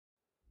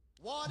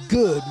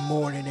Good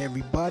morning,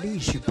 everybody.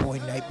 It's your boy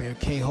Nightmare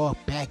K-Hawk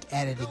back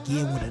at it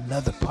again with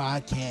another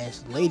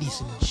podcast. Ladies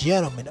and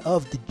gentlemen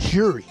of the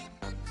jury,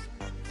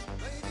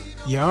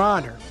 Your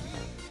Honor,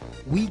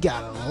 we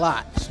got a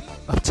lot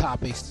of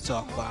topics to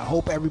talk about. I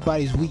hope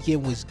everybody's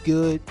weekend was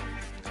good.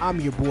 I'm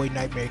your boy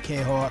Nightmare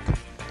K-Hawk,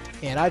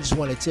 and I just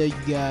want to tell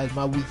you guys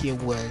my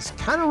weekend was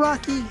kind of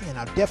rocky, and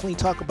I'll definitely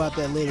talk about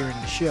that later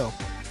in the show.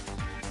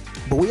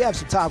 But we have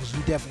some topics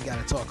we definitely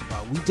got to talk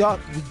about. We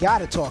got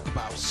to talk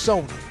about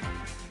Sony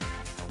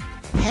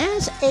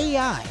has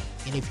AI,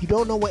 and if you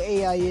don't know what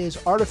AI is,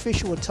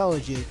 artificial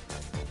intelligence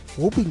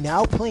will be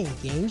now playing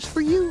games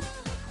for you.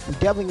 We're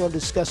definitely going to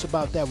discuss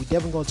about that. We're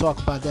definitely going to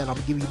talk about that. I'm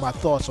going to give you my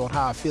thoughts on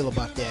how I feel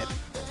about that.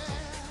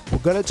 We're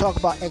going to talk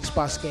about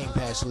Xbox Game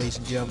Pass, ladies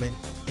and gentlemen,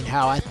 and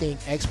how I think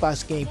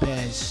Xbox Game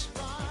Pass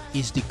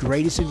is the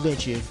greatest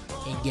invention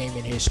in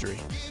gaming history.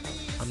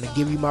 I'm going to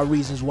give you my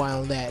reasons why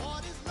on that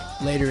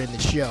later in the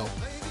show.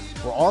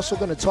 We're also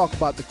going to talk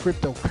about the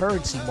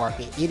cryptocurrency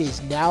market. It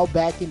is now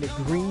back in the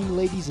green,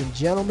 ladies and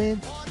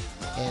gentlemen.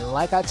 And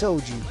like I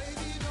told you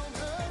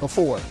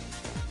before,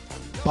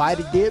 buy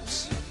the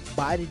dips,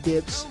 buy the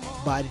dips,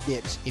 buy the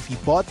dips. If you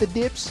bought the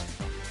dips,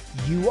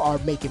 you are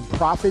making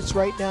profits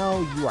right now.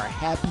 You are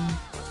happy.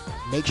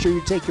 Make sure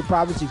you take your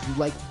profits if you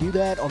like to do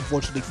that.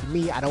 Unfortunately for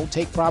me, I don't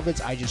take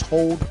profits. I just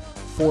hold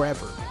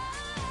forever.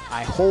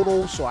 I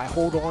hodl, so I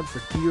hold on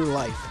for dear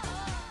life.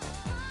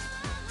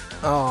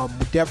 We're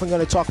definitely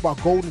going to talk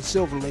about gold and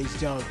silver, ladies and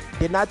gentlemen.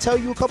 Didn't I tell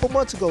you a couple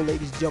months ago,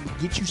 ladies and gentlemen,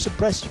 get you some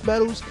precious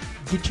metals,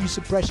 get you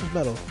some precious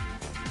metals.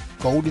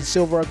 Gold and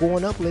silver are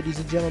going up, ladies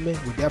and gentlemen.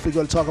 We're definitely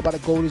going to talk about the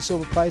gold and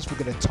silver price. We're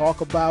going to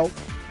talk about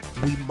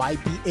we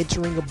might be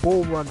entering a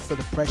bull run for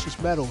the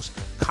precious metals.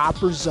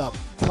 Copper's up,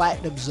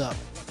 platinum's up.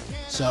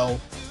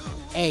 So,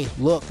 hey,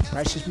 look,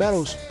 precious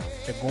metals,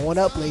 they're going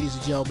up, ladies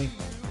and gentlemen.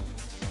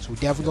 So we're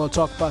definitely going to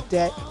talk about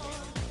that.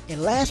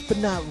 And last but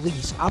not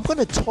least, I'm going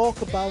to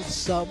talk about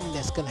something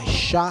that's going to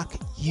shock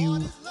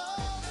you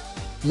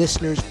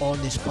listeners on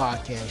this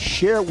podcast.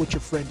 Share it with your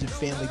friends and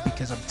family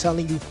because I'm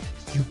telling you,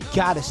 you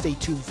got to stay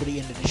tuned for the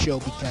end of the show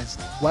because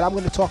what I'm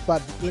going to talk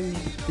about at the end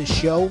of the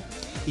show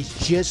is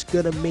just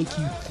going to make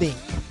you think.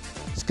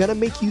 It's going to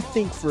make you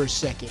think for a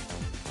second.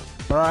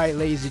 All right,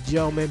 ladies and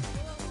gentlemen,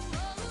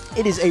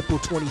 it is April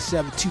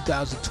 27,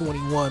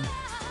 2021. We're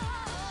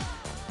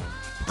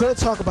going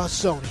to talk about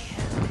Sony.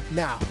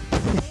 Now,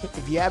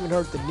 if you haven't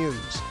heard the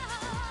news,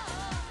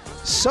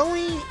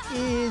 Sony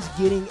is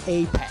getting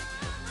a patent.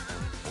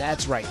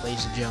 That's right,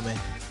 ladies and gentlemen.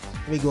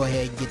 Let me go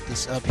ahead and get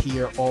this up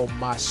here on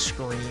my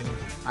screen.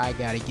 I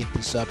gotta get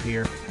this up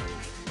here.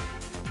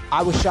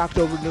 I was shocked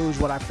over news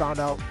when I found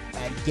out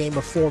at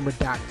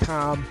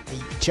GameInformer.com. And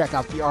you can check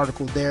out the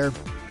article there.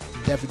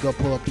 Definitely go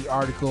pull up the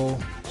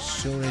article as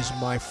soon as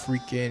my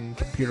freaking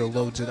computer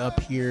loads it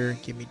up here.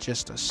 Give me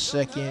just a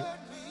second.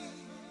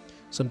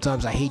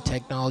 Sometimes I hate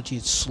technology,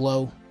 it's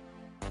slow,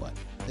 but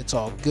it's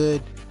all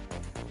good.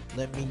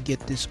 Let me get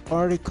this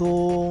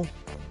article.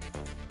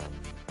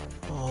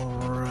 All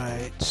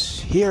right,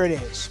 here it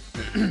is.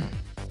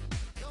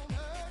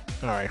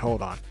 All right,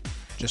 hold on.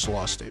 Just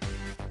lost it.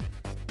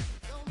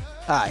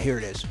 Here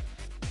it is.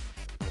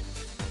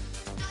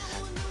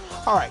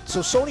 All right, so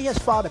Sony has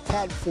filed a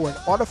patent for an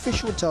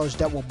artificial intelligence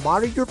that will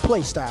monitor your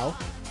playstyle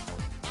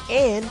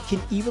and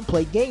can even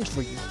play games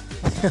for you.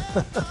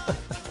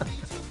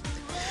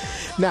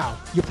 Now,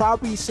 you're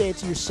probably saying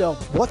to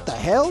yourself, what the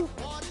hell?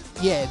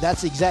 Yeah,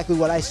 that's exactly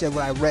what I said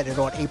when I read it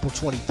on April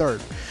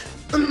 23rd.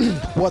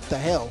 What the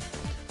hell?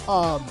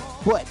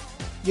 But,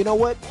 you know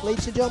what,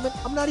 ladies and gentlemen?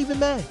 I'm not even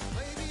mad.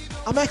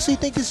 I actually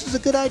think this is a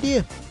good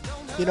idea.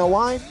 You know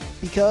why?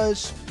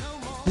 Because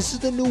this is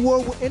the new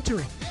world we're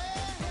entering.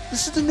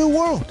 This is the new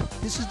world.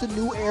 This is the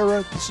new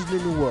era. This is the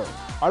new world.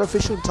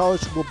 Artificial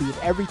intelligence will be in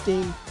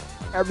everything,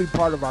 every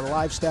part of our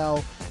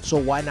lifestyle. So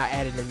why not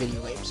add it in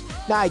video games?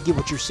 Now I get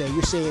what you're saying.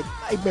 You're saying,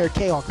 Nightmare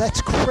K-Hawk, that's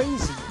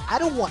crazy. I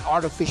don't want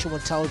artificial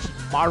intelligence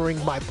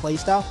monitoring my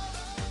playstyle.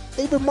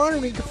 They've been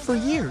monitoring it for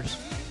years.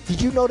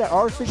 Did you know that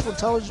artificial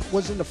intelligence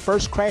was in the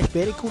first Crash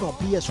Bandicoot on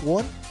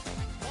PS1?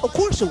 Of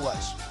course it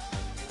was.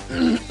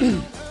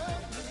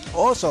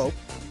 Also,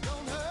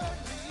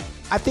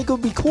 I think it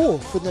would be cool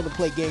for them to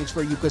play games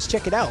for you because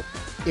check it out.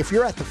 If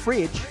you're at the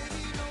fridge,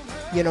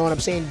 you know what I'm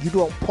saying, you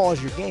don't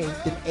pause your game,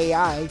 then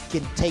AI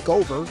can take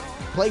over,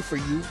 play for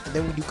you, and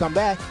then when you come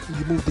back,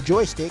 you move the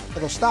joystick,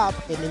 it'll stop,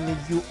 and then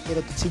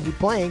it'll continue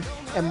playing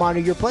and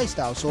monitor your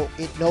playstyle, so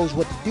it knows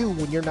what to do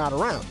when you're not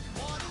around,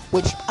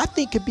 which I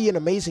think could be an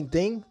amazing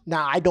thing.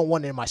 Now, I don't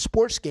want it in my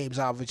sports games,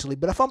 obviously,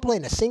 but if I'm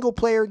playing a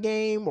single-player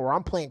game or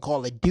I'm playing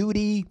Call of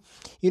Duty,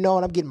 you know,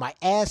 and I'm getting my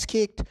ass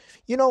kicked,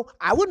 you know,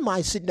 I wouldn't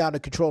mind sitting down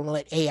at control and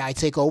let AI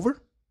take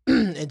over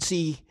and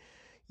see,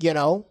 you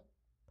know,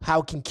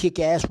 how it can kick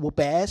ass, whoop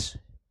ass,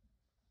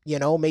 you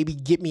know, maybe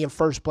get me in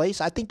first place.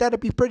 I think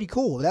that'd be pretty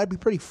cool. That'd be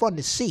pretty fun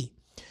to see.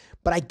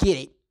 But I get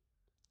it.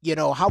 You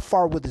know, how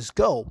far would this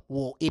go?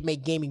 Will it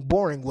make gaming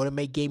boring? Will it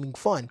make gaming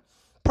fun?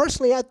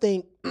 Personally, I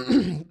think,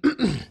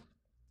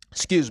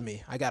 excuse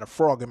me, I got a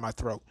frog in my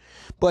throat.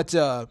 But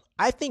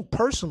I think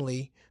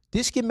personally,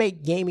 This can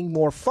make gaming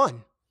more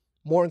fun,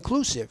 more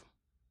inclusive,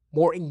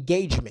 more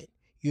engagement.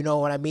 You know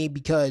what I mean?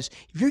 Because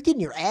if you're getting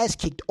your ass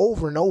kicked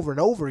over and over and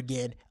over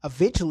again,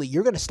 eventually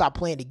you're going to stop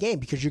playing the game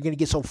because you're going to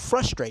get so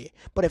frustrated.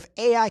 But if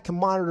AI can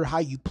monitor how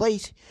you play,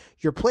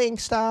 your playing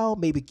style,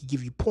 maybe it can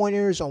give you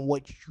pointers on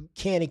what you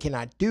can and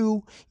cannot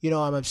do, you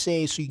know what I'm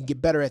saying, so you can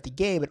get better at the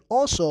game. And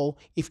also,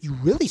 if you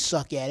really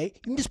suck at it,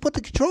 you can just put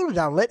the controller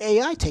down, let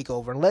AI take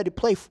over and let it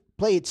play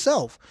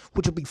itself,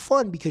 which will be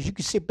fun because you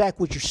can sit back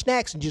with your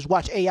snacks and just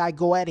watch AI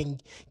go at it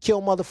and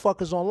kill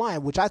motherfuckers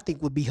online, which I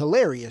think would be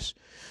hilarious.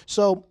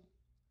 So,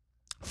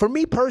 for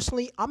me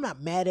personally, I'm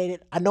not mad at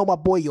it. I know my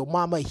boy Yo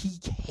Mama, he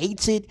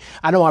hates it.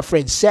 I know my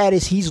friend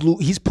Satis,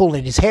 he's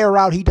pulling his hair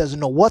out. He doesn't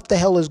know what the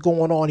hell is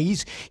going on.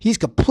 He's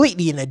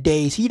completely in a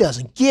daze. He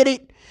doesn't get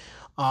it.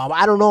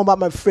 I don't know about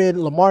my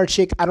friend Lamar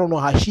Chick. I don't know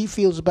how she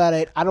feels about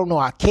it. I don't know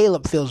how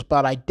Caleb feels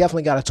about it. I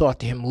definitely got to talk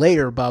to him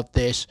later about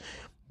this.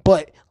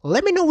 But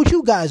let me know what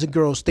you guys and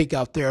girls think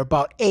out there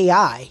about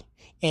AI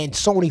and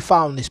Sony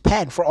filing this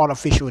patent for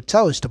artificial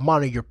intelligence to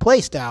monitor your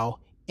playstyle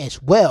as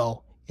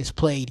well as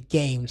play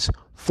games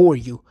for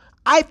you.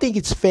 I think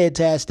it's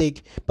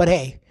fantastic, but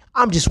hey,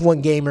 I'm just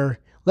one gamer.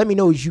 Let me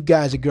know what you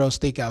guys and girls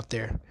think out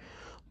there.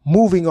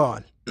 Moving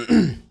on.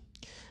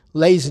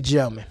 Ladies and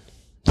gentlemen,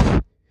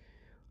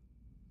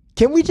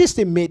 can we just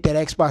admit that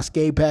Xbox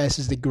Game Pass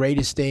is the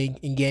greatest thing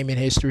in gaming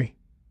history?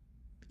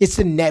 It's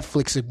the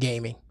Netflix of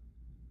gaming.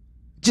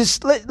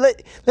 Just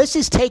let's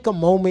just take a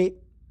moment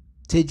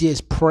to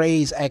just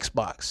praise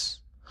Xbox.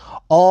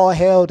 All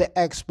hail to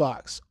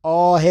Xbox.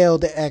 All hail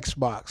to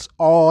Xbox.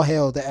 All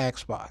hail to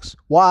Xbox.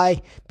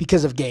 Why?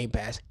 Because of Game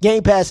Pass.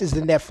 Game Pass is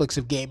the Netflix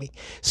of gaming.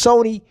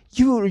 Sony,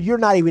 you're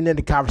not even in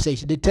the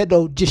conversation.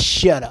 Nintendo, just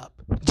shut up.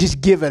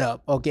 Just give it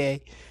up,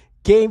 okay?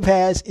 Game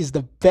Pass is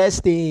the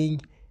best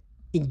thing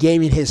in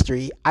gaming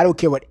history. I don't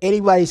care what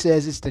anybody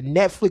says. It's the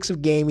Netflix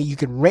of gaming. You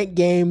can rent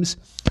games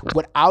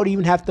without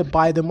even have to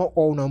buy them or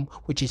own them,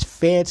 which is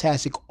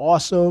fantastic,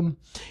 awesome.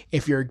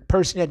 If you're a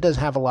person that doesn't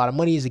have a lot of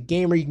money as a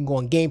gamer, you can go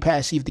on Game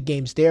Pass, see if the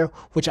game's there,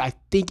 which I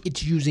think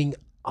it's using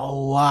a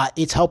lot.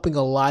 It's helping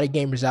a lot of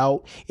gamers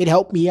out. It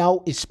helped me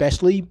out,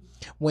 especially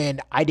when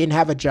I didn't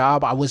have a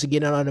job. I wasn't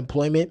getting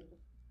unemployment.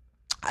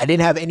 I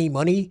didn't have any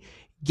money.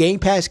 Game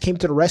Pass came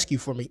to the rescue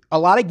for me. A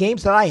lot of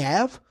games that I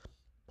have,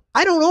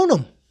 I don't own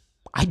them.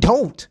 I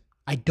don't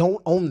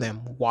own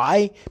them.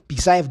 Why?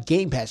 Because I have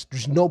Game Pass.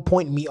 There's no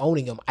point in me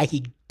owning them. I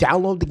can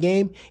download the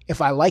game.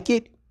 If I like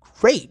it,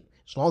 great.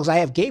 As long as I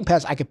have Game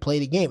Pass, I can play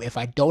the game. If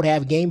I don't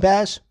have Game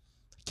Pass,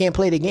 I can't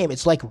play the game.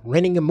 It's like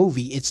renting a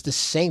movie. It's the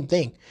same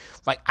thing.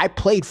 Like, I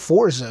played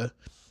Forza,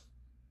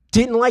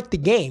 didn't like the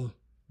game,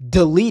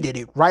 deleted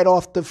it right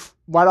off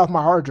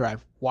my hard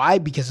drive. Why?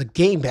 Because of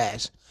Game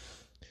Pass.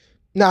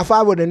 Now, if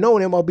I would have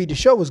known MLB The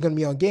Show was going to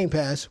be on Game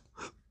Pass,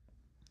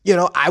 you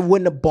know, I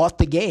wouldn't have bought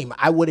the game.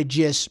 I wouldn't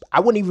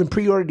even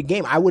pre-order the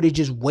game. I would have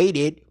just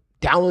waited,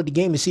 download the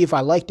game and see if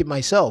I liked it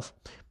myself.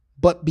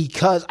 But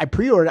because I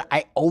pre-ordered,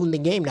 I own the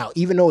game now.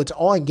 Even though it's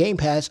on Game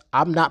Pass,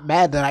 I'm not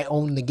mad that I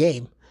own the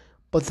game.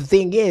 But the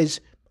thing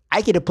is,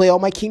 I get to play all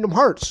my Kingdom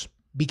Hearts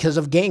because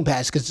of Game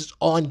Pass, because it's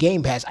on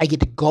Game Pass. I get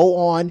to go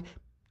on,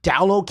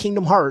 download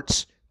Kingdom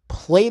Hearts,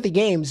 play the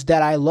games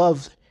that I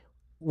loved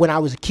when I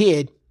was a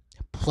kid,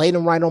 play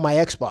them right on my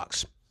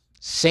Xbox.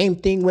 Same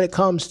thing when it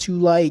comes to,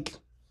 like,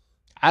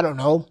 I don't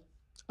know,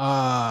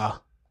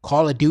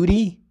 Call of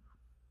Duty.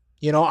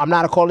 You know, I'm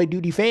not a Call of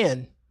Duty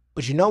fan,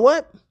 but you know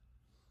what?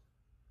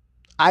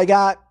 I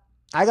got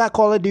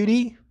Call of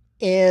Duty,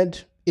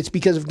 and it's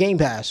because of Game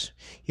Pass.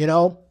 You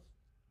know,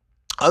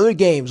 other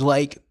games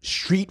like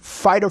Street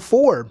Fighter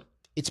 4,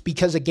 it's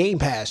because of Game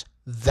Pass.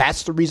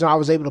 That's the reason I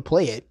was able to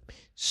play it.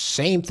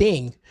 Same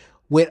thing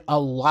with a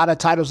lot of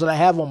titles that I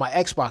have on my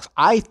Xbox.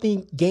 I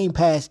think Game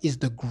Pass is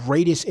the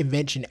greatest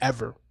invention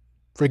ever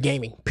for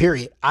gaming,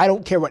 period. I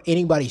don't care what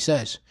anybody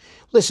says.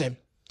 Listen,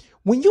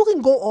 when you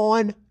can go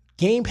on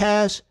Game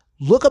Pass,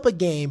 look up a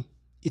game,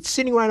 it's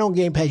sitting right on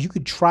Game Pass, you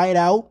could try it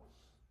out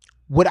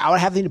without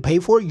having to pay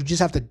for it. You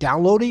just have to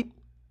download it,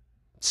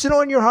 sit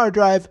on your hard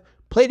drive,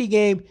 play the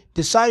game,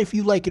 decide if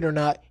you like it or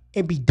not,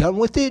 and be done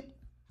with it.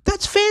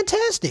 That's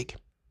fantastic.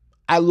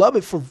 I love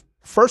it for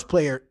first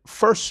player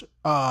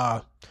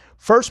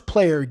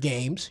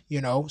games,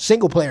 you know,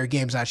 single player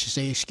games, I should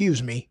say,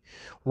 excuse me,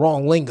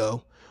 wrong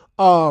lingo.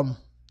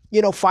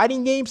 You know,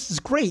 fighting games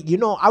is great. You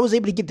know, I was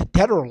able to get to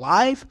Dead or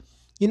Alive,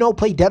 you know,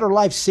 play Dead or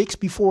Alive 6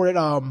 before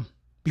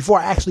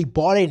I actually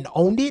bought it and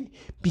owned it,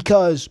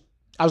 because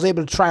I was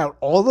able to try out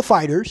all the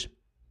fighters,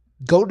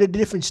 go to the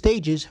different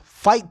stages,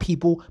 fight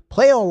people,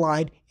 play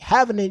online,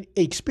 have an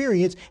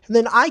experience, and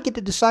then I get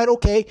to decide,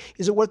 okay,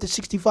 is it worth the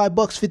 $65,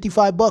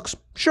 $55?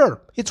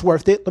 Sure, it's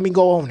worth it. Let me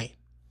go own it.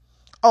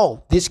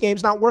 Oh, this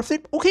game's not worth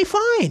it? Okay,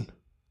 fine.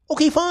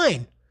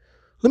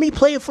 Let me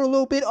play it for a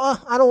little bit.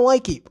 I don't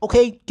like it.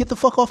 Okay, get the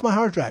fuck off my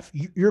hard drive.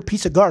 You're a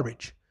piece of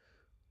garbage.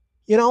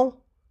 You know?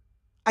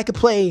 I could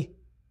play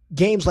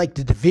games like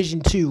The Division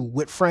 2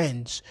 with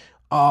friends.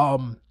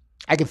 I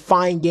could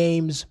find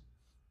games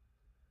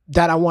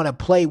that I want to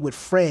play with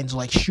friends,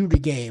 like shooter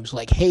games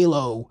like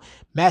Halo,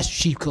 Master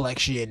Chief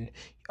Collection,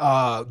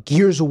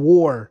 Gears of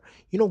War,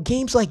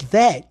 games like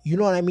that. You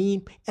know what I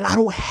mean? And I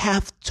don't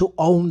have to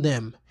own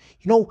them.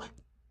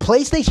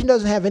 PlayStation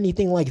doesn't have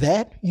anything like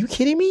that. You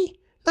kidding me?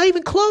 Not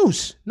even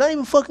close. Not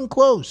even fucking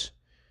close.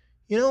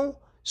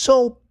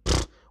 So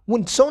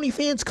when Sony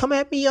fans come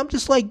at me, I'm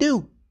just like,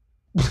 dude,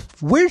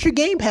 where's your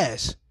Game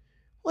Pass?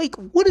 Like,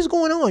 what is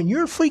going on?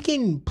 Your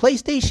freaking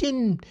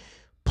PlayStation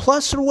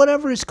Plus or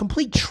whatever is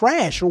complete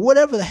trash or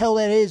whatever the hell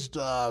that is.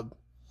 I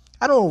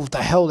don't know what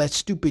the hell that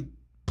stupid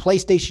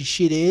PlayStation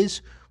shit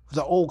is.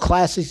 The old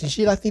classics and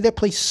shit. I think that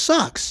place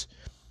sucks.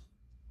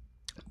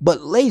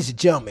 But ladies and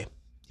gentlemen,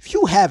 if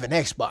you have an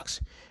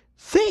Xbox,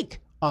 thank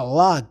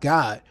Allah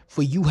God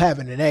for you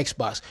having an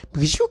Xbox,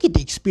 because you get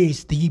to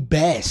experience the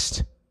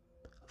best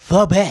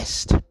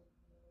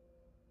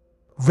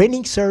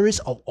renting service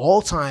of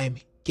all time,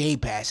 Game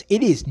Pass.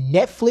 It is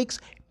Netflix,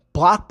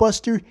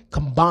 Blockbuster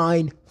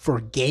combined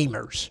for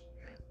gamers.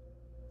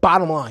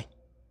 Bottom line,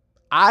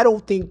 I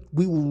don't think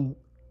we will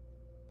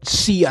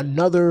see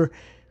another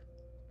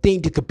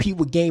thing to compete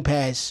with Game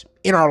Pass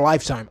in our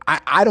lifetime.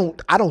 I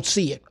don't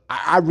see it.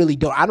 I really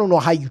don't. I don't know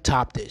how you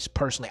top this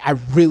personally. I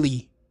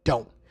really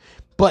don't.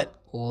 But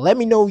let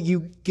me know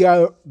you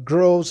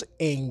girls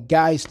and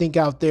guys think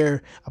out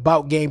there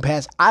about Game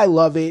Pass. I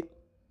love it.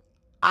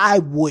 I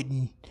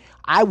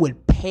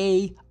would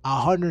pay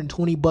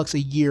 $120 a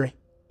year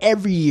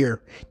every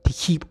year to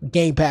keep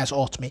Game Pass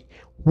Ultimate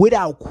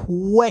without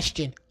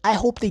question. I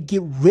hope they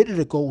get rid of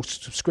the gold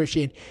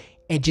subscription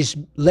and just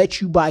let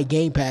you buy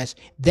Game Pass.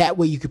 That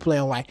way you can play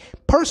online.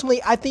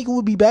 Personally, I think it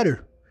would be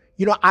better.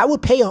 I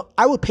would pay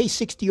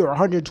 $60 or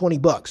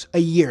 $120 a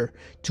year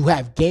to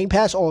have Game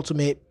Pass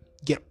Ultimate,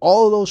 get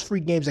all of those free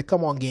games that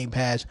come on Game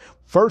Pass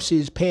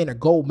versus paying a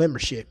gold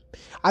membership.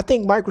 I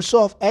think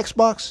Microsoft,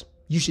 Xbox,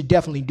 you should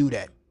definitely do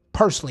that.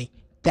 Personally,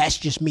 that's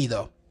just me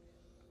though.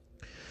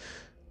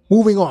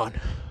 Moving on.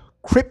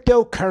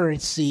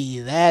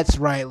 Cryptocurrency. That's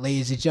right,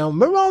 ladies and gentlemen.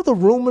 Remember all the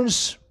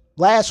rumors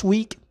last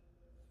week?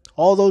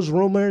 All those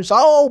rumors.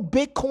 Oh,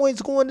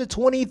 Bitcoin's going to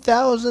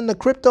 20,000. The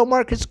crypto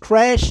market's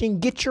crashing.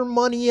 Get your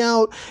money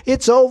out.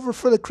 It's over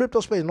for the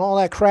crypto space and all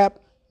that crap.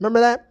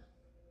 Remember that?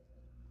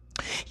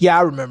 Yeah,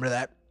 I remember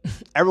that.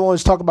 Everyone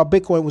was talking about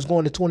Bitcoin was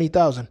going to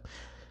 20,000.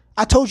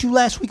 I told you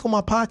last week on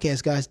my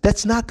podcast, guys,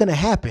 that's not going to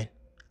happen.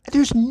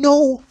 There's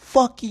no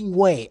fucking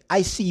way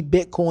I see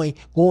Bitcoin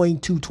going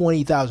to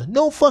 20,000.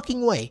 No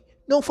fucking way.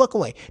 No fucking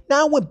way.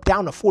 Now it went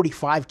down to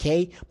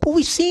 45K, but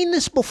we've seen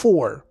this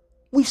before.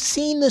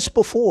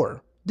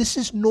 This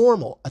is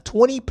normal. A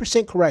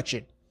 20%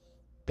 correction.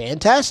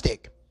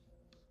 Fantastic.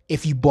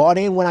 If you bought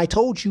in when I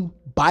told you,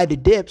 buy the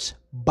dips,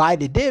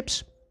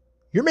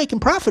 you're making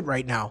profit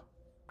right now.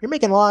 You're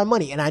making a lot of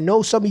money. And I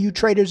know some of you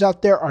traders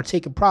out there are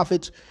taking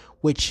profits,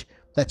 which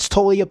that's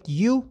totally up to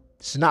you.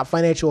 This is not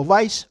financial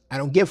advice. I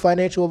don't give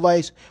financial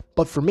advice.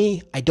 But for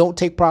me, I don't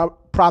take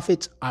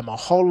profits. I'm a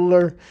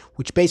hodler,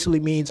 which basically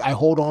means I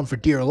hold on for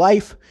dear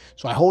life.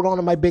 So I hold on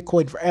to my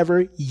Bitcoin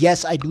forever.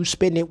 Yes, I do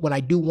spend it when I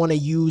do want to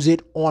use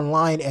it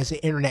online as an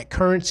internet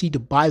currency to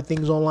buy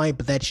things online,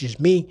 but that's just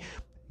me.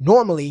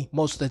 Normally,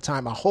 most of the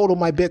time, I hold on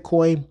my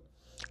Bitcoin.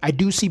 I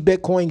do see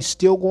Bitcoin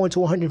still going to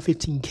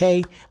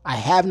 115K. I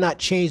have not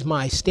changed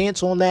my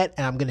stance on that,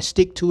 and I'm going to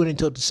stick to it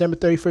until December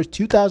 31st,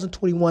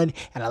 2021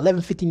 at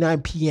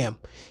 11:59 p.m.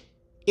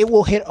 It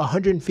will hit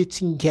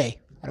 115K.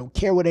 I don't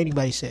care what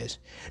anybody says.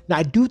 Now,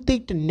 I do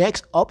think the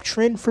next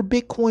uptrend for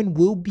Bitcoin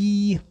will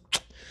be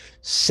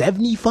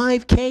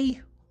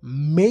 75K.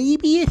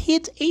 Maybe it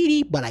hits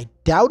 80, but I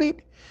doubt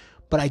it.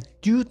 But I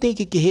do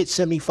think it could hit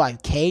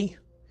 75K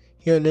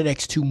here in the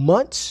next 2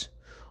 months.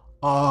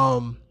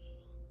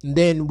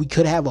 Then we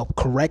could have a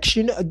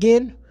correction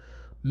again,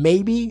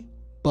 maybe,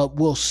 but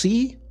we'll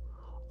see.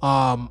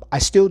 I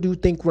still do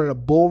think we're in a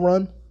bull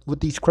run with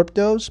these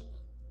cryptos.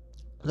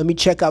 Let me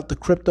check out the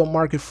crypto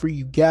market for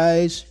you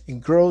guys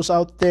and girls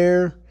out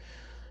there.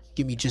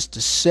 Give me just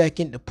a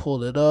second to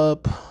pull it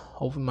up.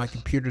 Hopefully my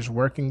computer's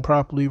working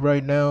properly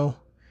right now,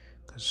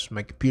 because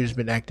my computer's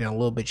been acting a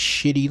little bit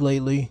shitty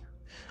lately.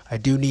 I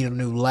do need a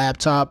new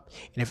laptop.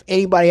 And if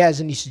anybody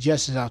has any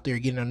suggestions out there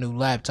getting a new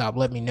laptop,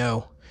 let me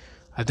know.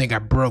 I think I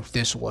broke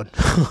this one.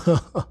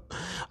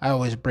 I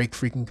always break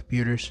freaking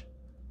computers.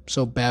 I'm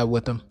so bad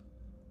with them.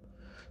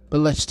 But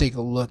let's take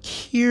a look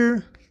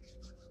here.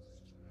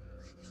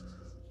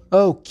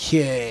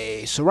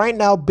 Okay, so right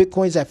now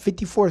Bitcoin's at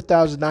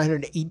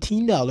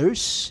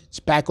 $54,918.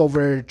 It's back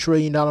over $1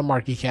 trillion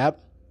market cap.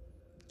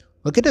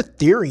 Look at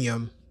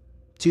Ethereum,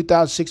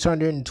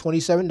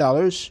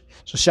 $2,627.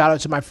 So shout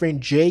out to my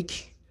friend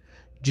Jake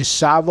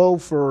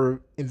Gisavo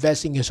for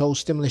investing his whole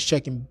stimulus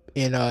check in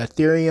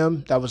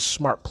Ethereum. That was a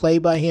smart play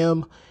by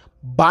him.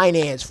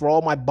 Binance, for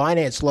all my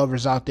Binance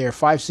lovers out there,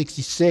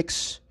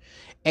 566.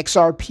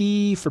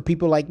 XRP, for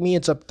people like me,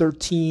 it's up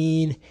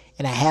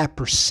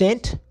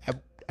 13.5%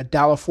 at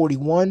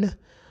 $1.41.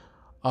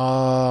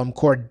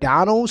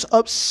 Cardano's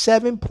up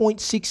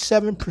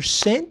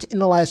 7.67% in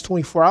the last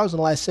 24 hours. In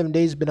the last 7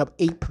 days, it's been up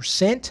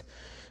 8%.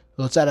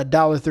 So it's at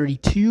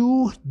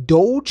 $1.32.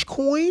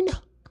 Dogecoin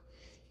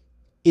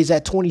is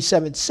at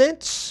 27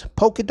 cents.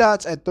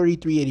 Polkadot's at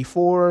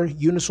 33.84.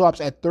 Uniswap's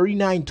at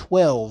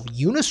 39.12.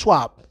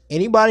 Uniswap.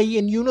 Anybody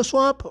in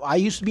Uniswap? I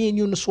used to be in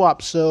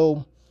Uniswap,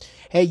 so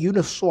hey,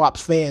 Uniswap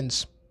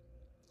fans,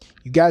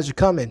 you guys are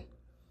coming.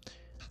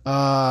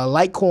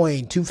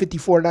 Litecoin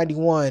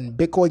 254.91.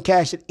 Bitcoin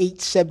Cash at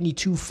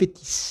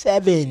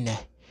 872.57.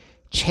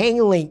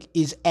 Chainlink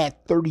is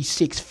at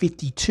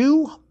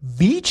 36.52.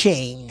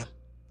 VeChain.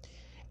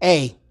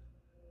 Hey,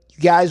 you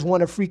guys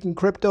want a freaking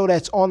crypto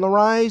that's on the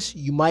rise?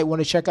 You might want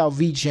to check out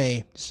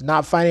VeChain. It's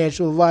not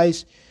financial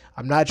advice.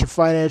 I'm not your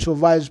financial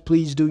advisor.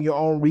 Please do your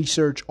own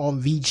research on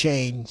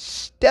VeChain.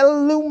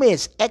 Stellar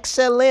Loomis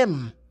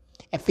XLM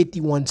at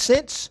 51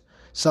 cents.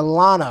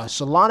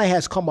 Solana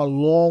has come a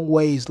long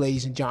ways,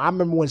 ladies and gentlemen. I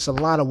remember when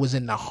Solana was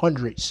in the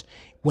hundreds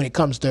when it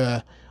comes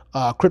to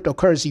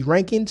cryptocurrency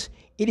rankings.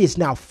 It is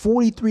now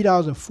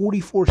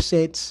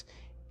 $43.44.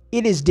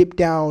 It is dipped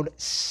down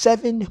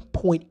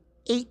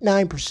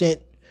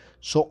 7.89%.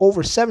 So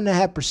over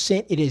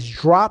 7.5% it has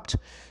dropped.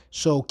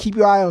 So keep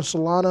your eye on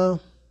Solana.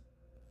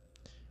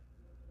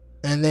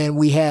 And then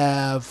we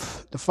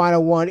have the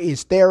final one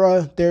is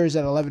Thera. Thera's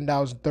at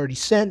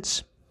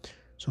 $11.30.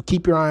 So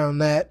keep your eye on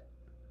that.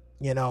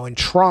 You know, and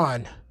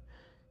Tron,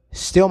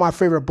 still my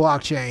favorite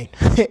blockchain.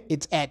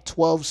 It's at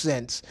 12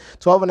 cents.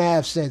 12 and a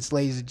half cents,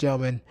 ladies and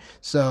gentlemen.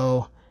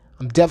 So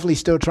I'm definitely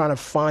still trying to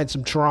find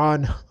some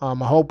Tron.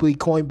 Hopefully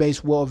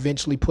Coinbase will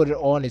eventually put it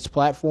on its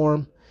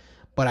platform,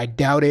 but I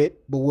doubt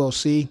it, but we'll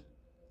see.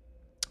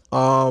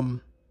 But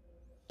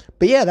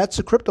yeah, that's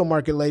the crypto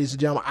market, ladies and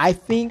gentlemen. I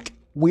think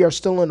we are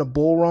still in a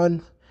bull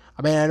run.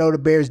 I mean, I know the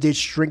bears did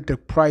shrink the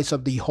price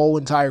of the whole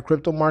entire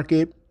crypto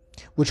market,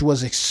 which was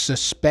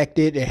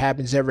suspected. It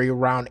happens every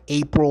around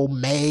April,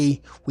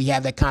 May. We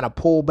have that kind of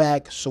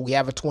pullback, so we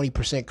have a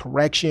 20%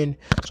 correction.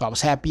 So I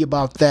was happy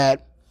about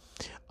that.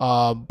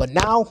 But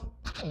now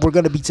we're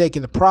going to be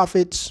taking the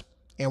profits,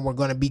 and we're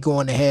going to be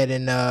going ahead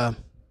and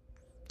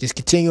just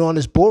continue on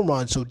this bull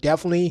run. So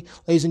definitely,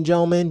 ladies and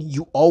gentlemen,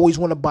 you always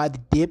want to buy the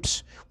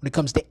dips when it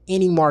comes to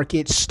any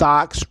market: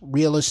 stocks,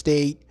 real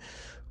estate,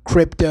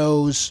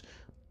 cryptos,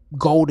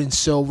 gold and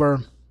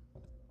silver,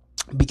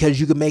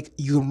 because you can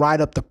ride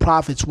up the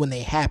profits when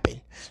they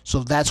happen.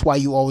 So that's why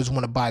you always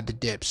want to buy the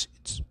dips.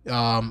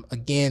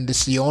 Again, this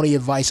is the only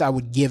advice I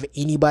would give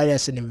anybody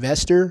that's an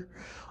investor.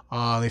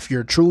 If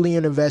you're truly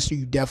an investor,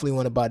 you definitely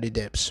want to buy the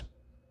dips.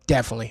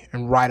 Definitely.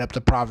 And ride up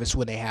the profits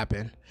when they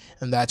happen.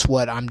 And that's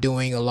what I'm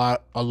doing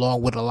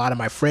along with a lot of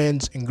my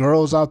friends and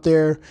girls out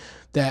there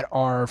that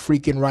are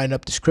freaking riding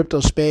up this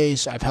crypto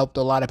space. I've helped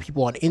a lot of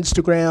people on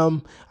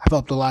Instagram. I've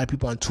helped a lot of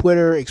people on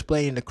Twitter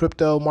explaining the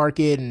crypto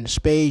market and the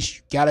space.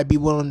 You got to be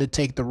willing to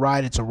take the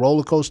ride. It's a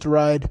roller coaster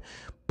ride,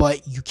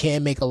 but you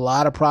can make a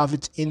lot of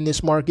profits in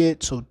this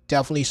market. So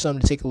definitely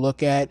something to take a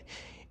look at.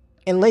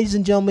 And ladies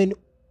and gentlemen,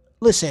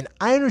 listen,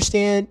 I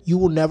understand you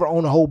will never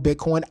own a whole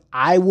Bitcoin.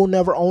 I will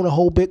never own a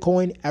whole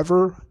Bitcoin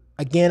ever.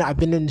 Again, I've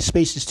been in the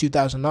space since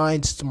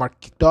 2009, since the market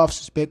kicked off,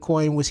 since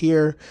Bitcoin was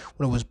here,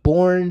 when it was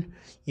born.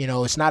 You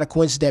know, it's not a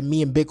coincidence that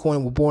me and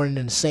Bitcoin were born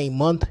in the same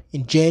month,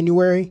 in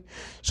January.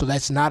 So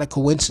that's not a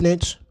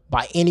coincidence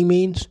by any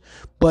means.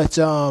 But,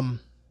 and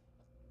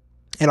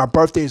our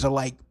birthdays are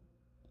like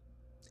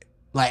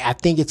I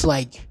think it's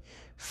like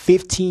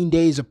 15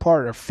 days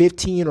apart, or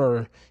 15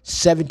 or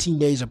 17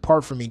 days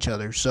apart from each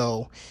other.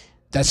 So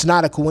that's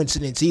not a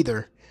coincidence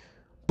either.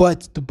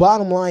 But the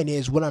bottom line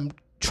is, what I'm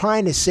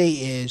trying to say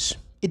is,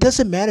 it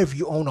doesn't matter if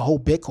you own a whole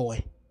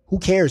Bitcoin. Who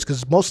cares?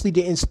 Because mostly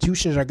the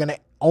institutions are going to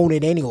own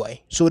it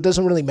anyway. So it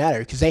doesn't really matter,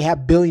 because they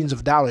have billions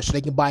of dollars. So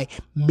they can buy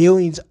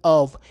millions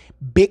of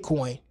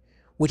Bitcoin,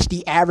 which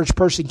the average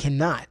person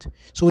cannot.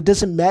 So it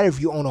doesn't matter if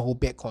you own a whole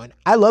Bitcoin.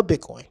 I love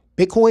Bitcoin.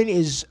 Bitcoin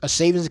is a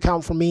savings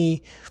account for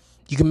me.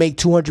 You can make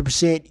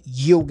 200%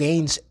 yield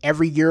gains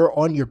every year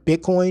on your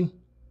Bitcoin.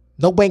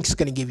 No bank is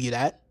going to give you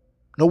that.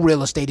 No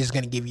real estate is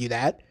going to give you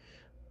that.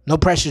 No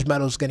precious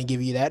metal is going to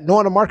give you that. No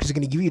other market is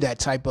going to give you that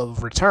type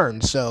of return.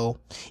 So,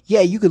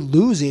 yeah, you could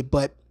lose it,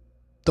 but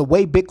the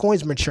way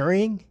Bitcoin's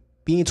maturing,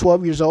 being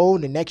 12 years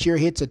old, and next year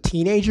hits a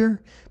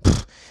teenager,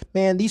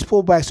 man, these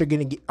pullbacks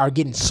are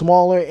getting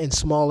smaller and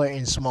smaller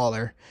and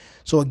smaller.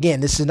 So, again,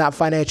 this is not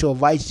financial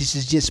advice. This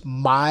is just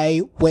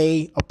my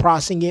way of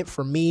processing it.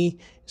 For me,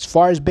 as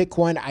far as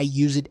Bitcoin, I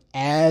use it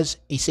as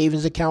a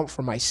savings account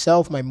for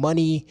myself, my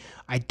money.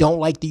 I don't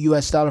like the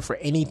U.S. dollar for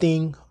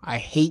anything. I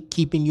hate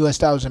keeping U.S.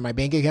 dollars in my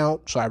bank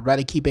account, so I'd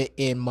rather keep it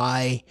in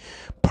my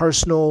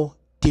personal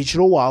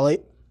digital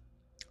wallet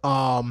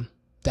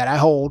that I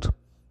hold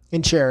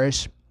and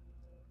cherish.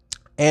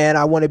 And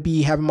I want to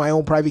be having my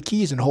own private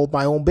keys and hold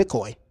my own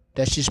Bitcoin.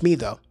 That's just me,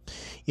 though.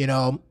 You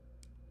know,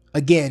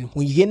 again,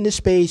 when you get in this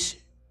space,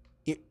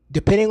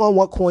 depending on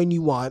what coin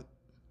you want,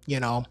 you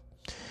know,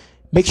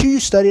 make sure you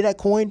study that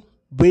coin,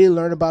 really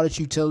learn about its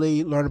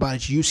utility, learn about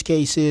its use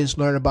cases,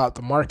 learn about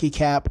the market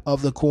cap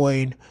of the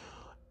coin,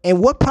 and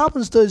what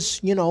problems does,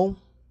 you know,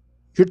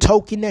 your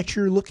token that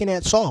you're looking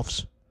at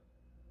solves.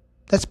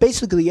 That's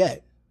basically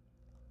it.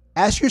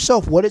 Ask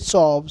yourself what it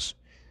solves,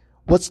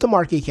 What's the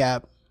market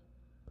cap?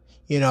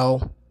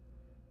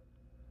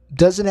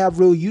 Doesn't have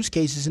real use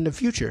cases in the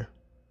future.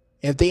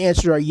 If the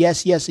answers are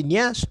yes, yes, and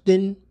yes,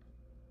 then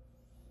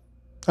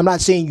I'm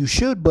not saying you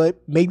should,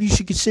 but maybe you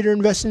should consider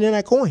investing in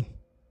that coin.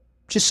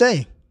 Just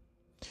saying.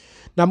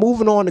 Now,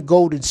 moving on to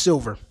gold and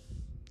silver.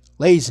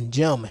 Ladies and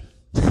gentlemen,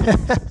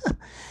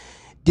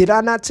 did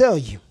I not tell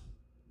you?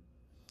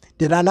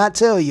 Did I not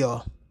tell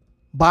y'all?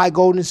 Buy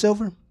gold and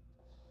silver?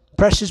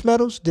 Precious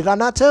metals? Did I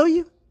not tell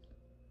you?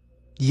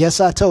 Yes,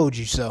 I told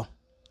you so.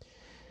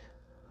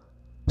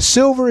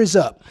 Silver is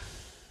up,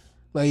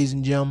 ladies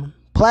and gentlemen.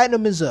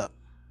 Platinum is up.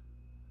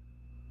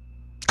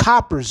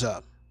 Copper's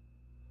up.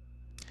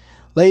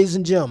 Ladies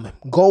and gentlemen,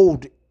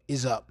 gold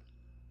is up.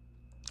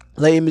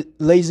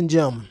 Ladies and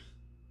gentlemen,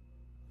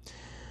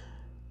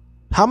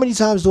 how many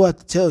times do I have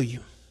to tell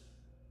you?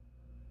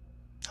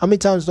 How many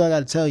times do I got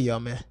to tell y'all,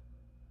 man?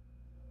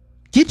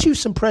 Get you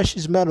some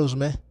precious metals,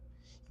 man.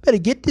 You better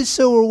get this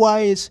silver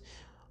wires.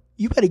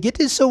 You better get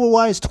this silver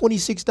wires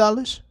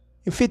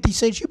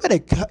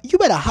 $26.50. You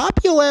better hop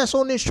your ass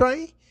on this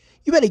train.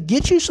 You better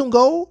get you some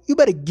gold. You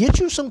better get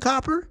you some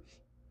copper.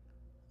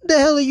 What the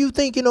hell are you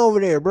thinking over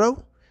there,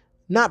 bro?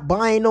 Not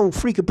buying no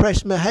freaking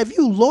precious metal. Have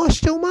you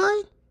lost your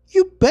mind?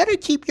 You better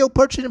keep your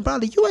purchasing power.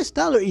 The US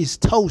dollar is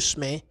toast,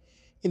 man.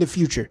 In the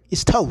future,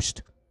 it's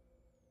toast.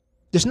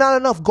 There's not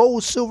enough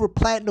gold, silver,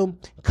 platinum,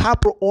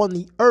 copper on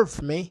the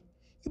earth, man.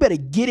 You better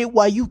get it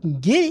while you can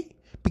get it.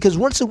 Because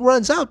once it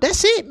runs out,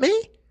 that's it,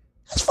 man.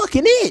 That's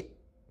fucking it.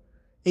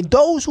 And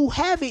those who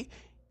have it,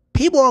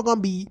 people are going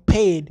to be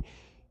paying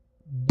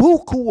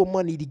buku of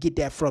money to get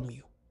that from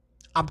you.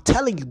 I'm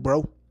telling you,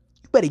 bro.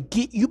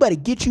 You better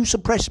get you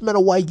some precious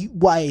metal while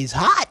it's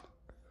hot.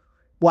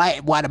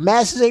 Why the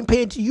masses ain't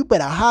paying to you,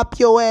 better hop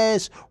your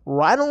ass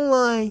right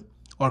online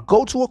or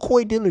go to a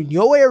coin dealer in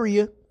your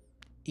area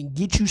and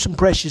get you some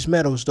precious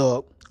metals,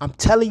 dog. I'm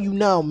telling you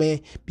now,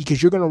 man,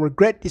 because you're going to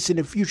regret this in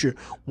the future.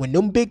 When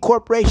them big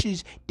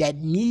corporations that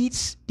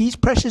needs these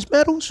precious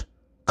metals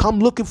come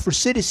looking for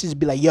citizens,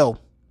 be like, yo,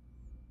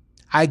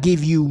 I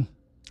give you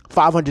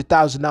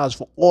 $500,000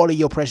 for all of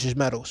your precious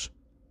metals.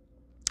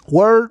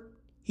 Word,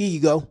 here you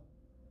go.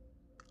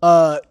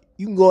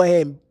 You can go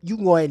ahead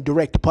and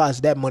direct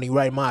deposit that money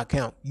right in my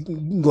account. You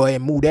can go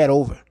ahead and move that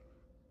over.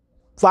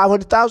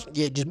 500,000?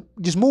 Yeah,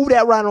 just move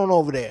that right on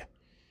over there.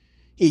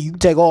 Here, you can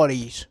take all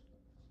these.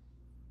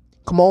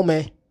 Come on,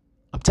 man.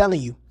 I'm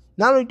telling you.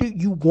 Not only do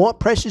you want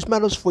precious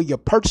metals for your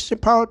purchasing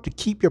power, to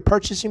keep your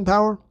purchasing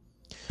power,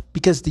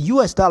 because the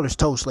US dollar's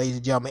toast, ladies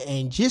and gentlemen.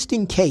 And just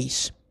in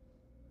case,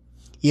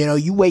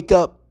 you wake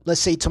up,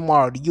 let's say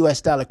tomorrow, the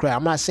US dollar crash.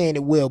 I'm not saying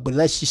it will, but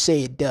let's just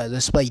say it does.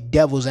 Let's play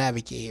devil's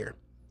advocate here.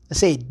 Let's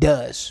say it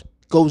does.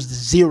 Goes to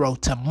zero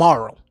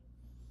tomorrow.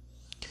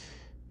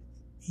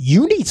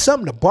 You need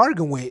something to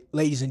bargain with,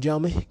 ladies and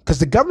gentlemen, because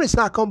the government's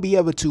not going to be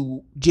able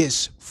to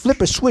just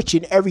flip a switch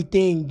and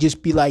everything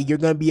just be like you're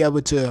going to be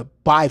able to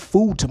buy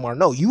food tomorrow.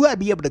 No, you got to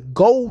be able to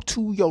go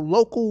to your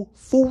local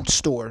food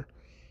store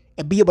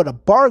and be able to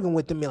bargain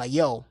with them and be like,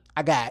 yo,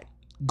 I got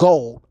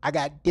gold. I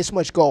got this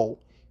much gold.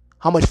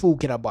 How much food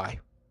can I buy?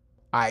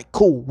 All right,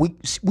 cool.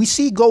 We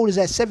see gold is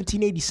at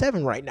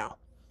 $17.87 right now.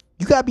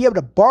 You got to be able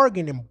to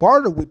bargain and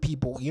barter with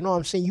people. You know what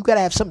I'm saying? You got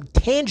to have something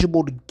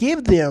tangible to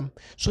give them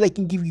so they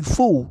can give you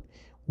food,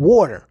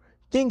 water,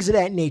 things of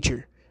that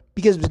nature.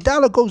 Because if the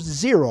dollar goes to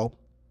zero,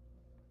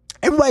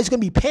 everybody's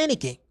going to be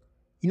panicking.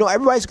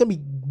 Everybody's going to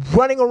be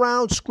running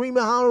around,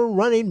 screaming, hollering,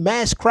 running,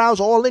 mass crowds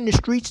all in the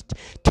streets,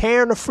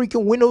 tearing the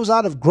freaking windows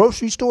out of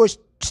grocery stores,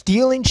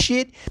 stealing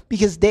shit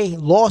because they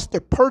lost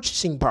their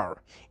purchasing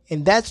power.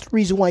 And that's the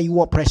reason why you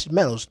want precious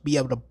metals, to be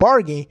able to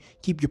bargain,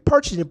 keep your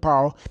purchasing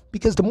power,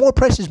 because the more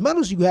precious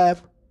metals you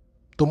have,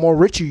 the more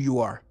richer you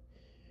are.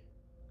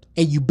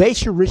 And you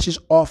base your riches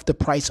off the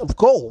price of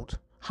gold.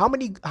 How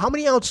many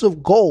ounces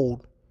of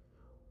gold,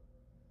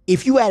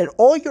 if you added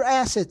all your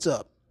assets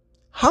up,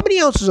 how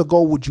many ounces of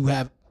gold would you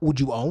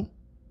own?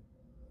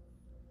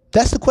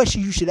 That's the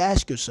question you should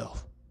ask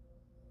yourself.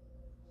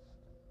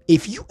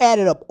 If you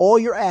added up all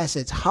your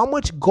assets, how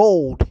much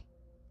gold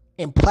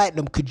and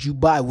platinum could you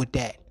buy with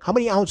that? How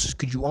many ounces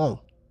could you own?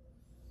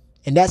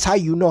 And that's how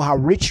you know how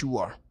rich you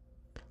are.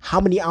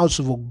 How many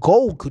ounces of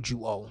gold could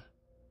you own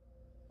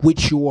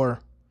with your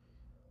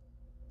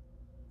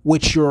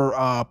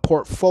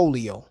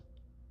portfolio,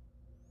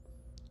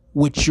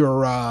 with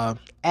your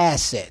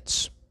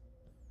assets?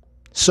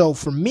 So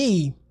for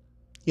me,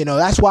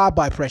 that's why I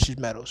buy precious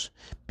metals,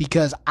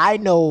 because I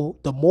know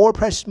the more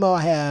precious metal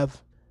I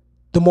have,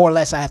 the more or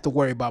less I have to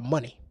worry about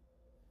money.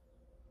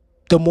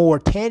 The more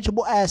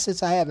tangible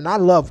assets I have, and I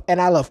love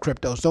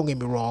cryptos. Don't get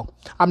me wrong.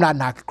 I'm not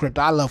knocking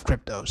crypto. I love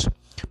cryptos.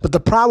 But the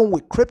problem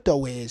with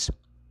crypto is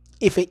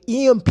if an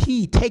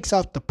EMP takes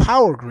out the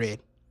power grid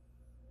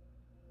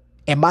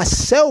and my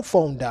cell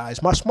phone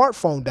dies, my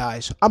smartphone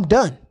dies, I'm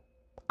done.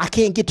 I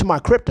can't get to my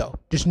crypto.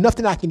 There's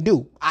nothing I can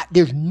do.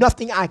 There's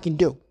nothing I can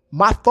do.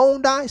 My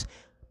phone dies,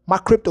 my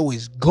crypto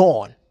is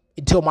gone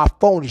until my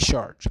phone is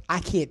charged. I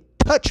can't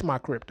touch my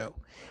crypto.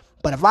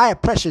 But if I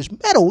have precious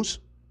metals,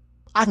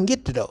 I can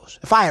get to those.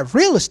 If I have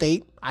real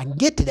estate, I can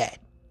get to that.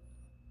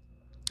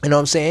 You know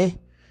what I'm saying?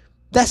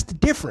 That's the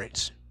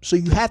difference. So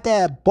you have to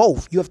have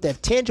both. You have to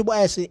have tangible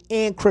assets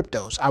and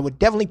cryptos. I would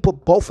definitely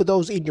put both of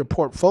those in your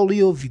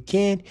portfolio if you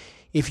can.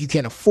 If you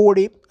can afford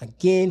it.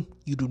 Again,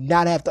 you do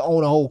not have to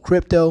own a whole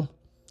crypto.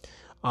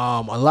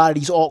 A lot of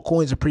these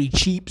altcoins are pretty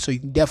cheap, so you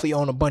can definitely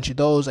own a bunch of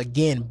those.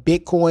 Again,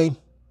 Bitcoin.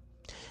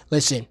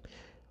 Listen,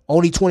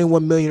 only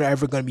 21 million are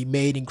ever going to be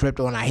made in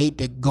crypto, and I hate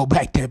to go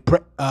back to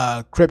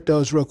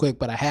cryptos real quick,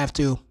 but I have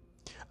to.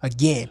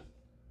 Again,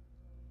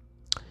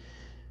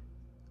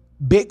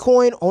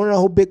 Bitcoin, owning a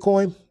whole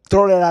Bitcoin,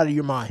 throw that out of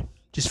your mind.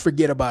 Just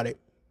forget about it.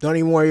 Don't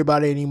even worry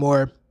about it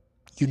anymore.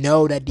 You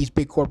know that these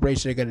big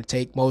corporations are going to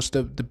take most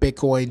of the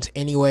Bitcoins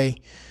anyway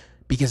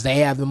because they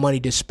have the money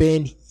to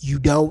spend. You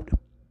don't.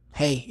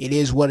 Hey, it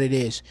is what it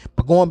is.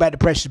 But going back to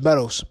precious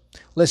metals,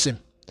 listen,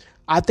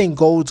 I think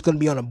gold's going to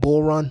be on a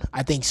bull run.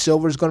 I think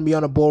silver's going to be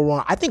on a bull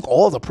run. I think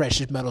all the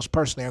precious metals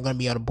personally are going to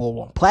be on a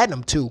bull run.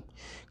 Platinum too.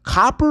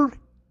 Copper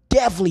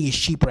definitely is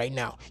cheap right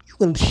now. You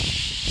can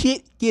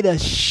get a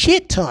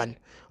shit ton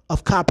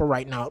of copper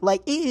right now.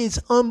 Like, it is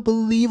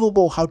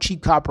unbelievable how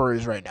cheap copper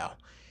is right now.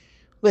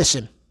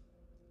 Listen,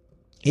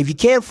 if you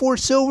can't afford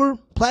silver,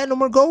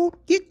 platinum, or gold,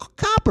 get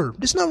copper.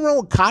 There's nothing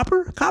wrong with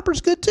copper.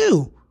 Copper's good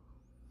too.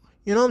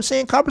 You know what I'm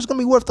saying? Copper's going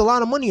to be worth a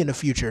lot of money in the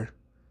future.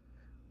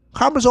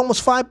 Copper's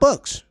almost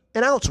 $5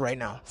 an ounce right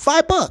now.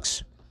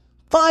 $5.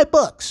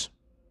 $5.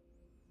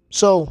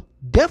 So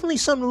definitely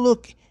something to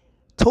look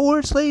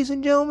towards, ladies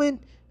and gentlemen.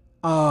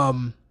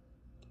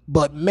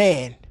 But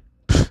man,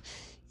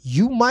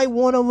 you might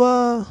want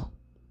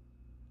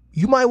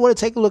to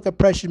take a look at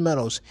precious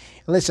metals.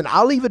 And listen,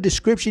 I'll leave a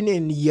description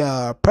in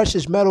the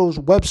precious metals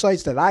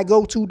websites that I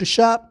go to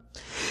shop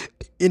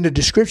in the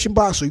description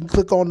box, so you can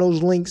click on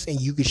those links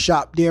and you can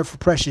shop there for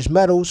precious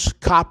metals,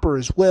 copper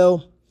as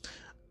well.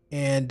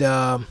 And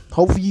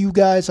hopefully you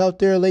guys out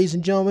there, ladies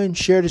and gentlemen,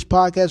 share this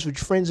podcast with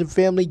your friends and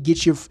family.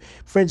 Get your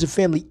friends and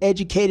family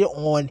educated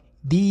on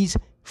these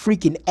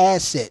freaking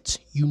assets.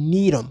 You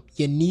need them.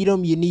 You need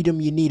them. You need them.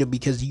 You need them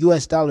because the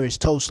U.S. dollar is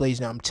toast,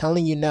 ladies. Now I'm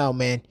telling you now,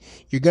 man,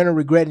 you're gonna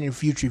regret it in the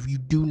future if you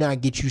do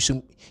not get you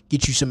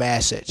some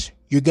assets.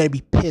 You're gonna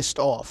be pissed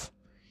off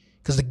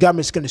because the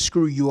government's gonna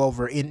screw you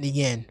over in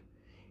the end.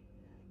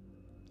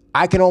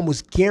 I can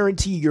almost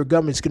guarantee your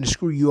government's gonna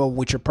screw you over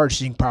with your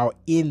purchasing power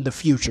in the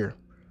future.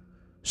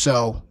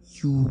 So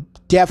you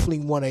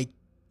definitely want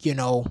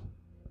to,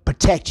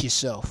 protect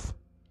yourself.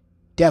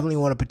 Definitely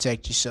want to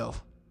protect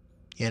yourself.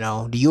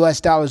 The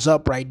U.S. dollar's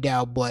up right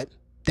now, but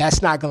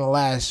that's not going to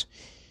last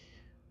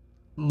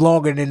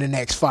longer than the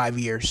next 5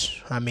 years.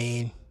 I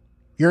mean,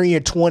 you're in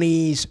your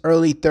 20s,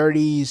 early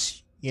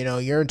 30s,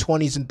 you're in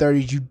 20s and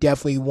 30s. You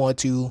definitely want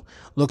to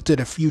look to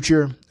the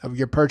future of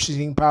your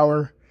purchasing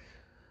power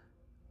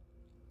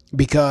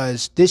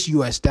because this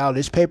U.S. dollar,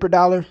 this paper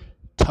dollar,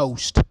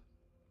 toast.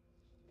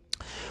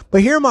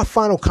 But here are my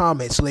final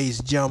comments, ladies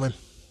and gentlemen.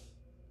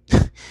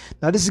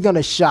 Now, this is going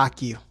to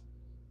shock you.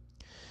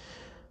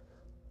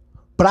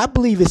 But I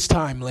believe it's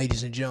time,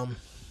 ladies and gentlemen,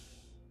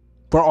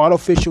 for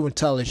artificial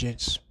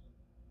intelligence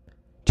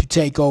to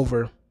take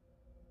over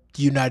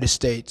the United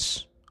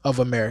States of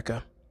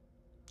America.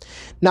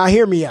 Now,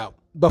 hear me out.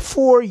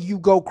 Before you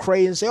go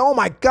crazy and say, oh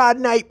my God,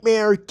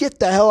 Nightmare, get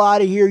the hell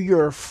out of here.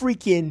 You're a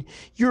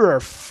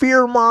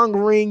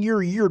fear-mongering,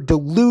 you're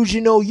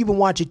delusional. You've been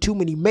watching too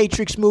many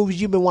Matrix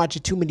movies. You've been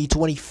watching too many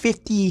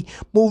 2050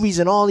 movies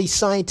and all these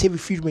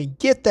scientific future movies.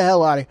 Get the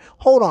hell out of here.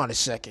 Hold on a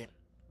second.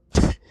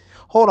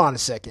 Hold on a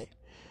second.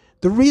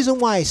 The reason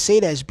why I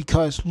say that is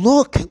because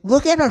look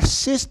at our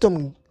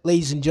system,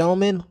 ladies and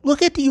gentlemen.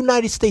 Look at the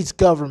United States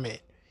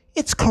government.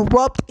 It's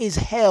corrupt as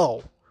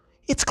hell.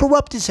 It's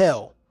corrupt as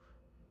hell.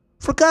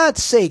 For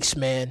God's sakes,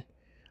 man.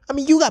 I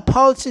mean, you got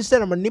politicians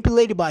that are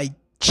manipulated by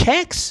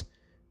checks?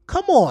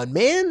 Come on,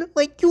 man.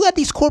 Like, you got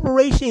these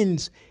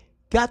corporations,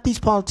 got these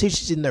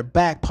politicians in their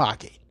back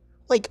pocket.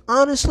 Like,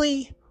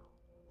 honestly,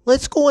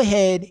 let's go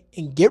ahead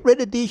and get rid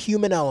of the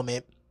human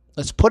element.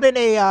 Let's put an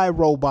AI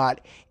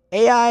robot,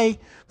 AI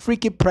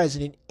freaking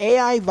president,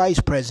 AI vice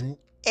president,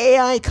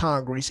 AI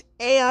Congress,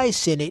 AI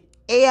Senate,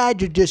 AI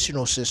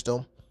judicial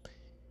system,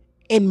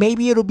 and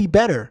maybe it'll be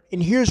better.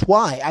 And here's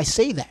why I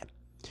say that.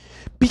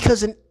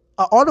 Because an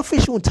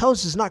artificial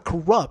intelligence is not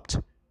corrupt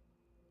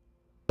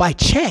by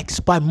checks,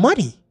 by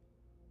money.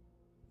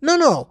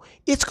 No.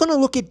 It's going to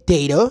look at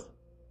data,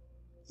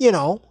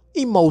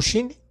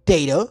 emotion,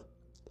 data,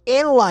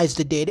 analyze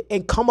the data,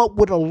 and come up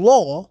with a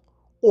law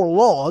or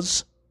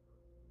laws,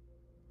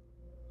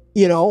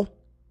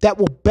 that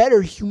will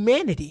better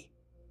humanity.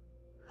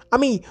 I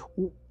mean,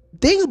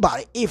 think about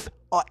it. If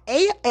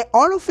an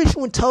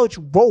artificial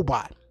intelligence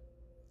robot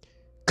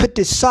could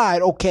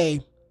decide,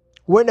 okay,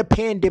 we're in a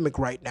pandemic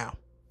right now.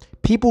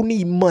 People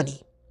need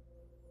money.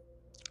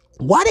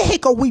 Why the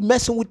heck are we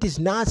messing with this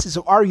nonsense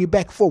of arguing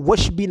back and forth? What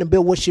should be in the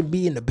bill? What should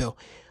be in the bill?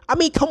 I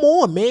mean, come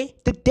on, man.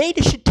 The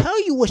data should tell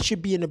you what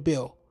should be in the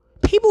bill.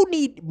 People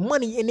need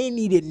money and they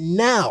need it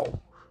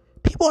now.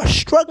 People are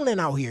struggling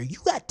out here. You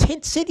got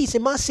 10 cities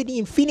in my city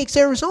in Phoenix,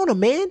 Arizona,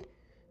 man.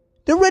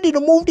 They're ready to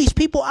move these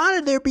people out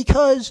of there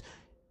because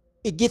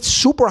it gets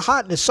super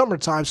hot in the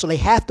summertime, so they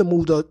have to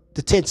move the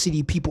tent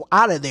city people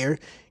out of there,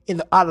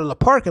 out of the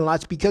parking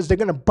lots, because they're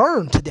going to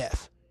burn to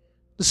death.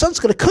 The sun's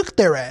going to cook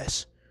their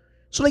ass.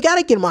 So they got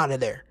to get them out of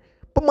there.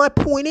 But my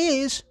point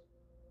is,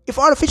 if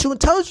artificial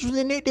intelligence was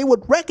in there, they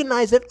would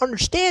recognize that,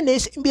 understand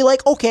this, and be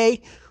like,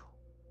 okay,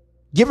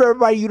 give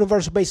everybody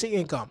universal basic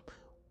income.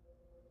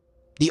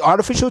 The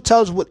artificial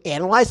intelligence would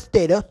analyze the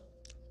data,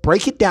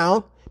 break it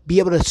down, be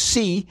able to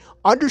see,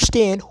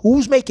 understand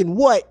who's making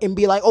what, and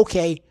be like,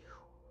 okay,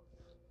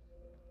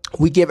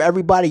 we give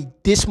everybody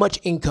this much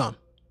income.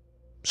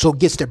 So it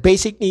gets their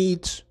basic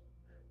needs,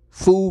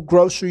 food,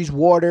 groceries,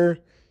 water,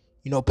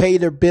 pay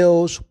their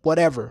bills,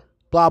 whatever,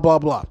 blah, blah,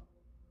 blah.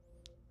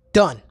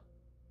 Done.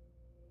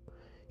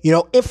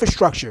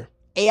 Infrastructure.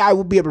 AI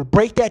will be able to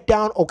break that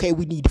down. Okay,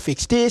 we need to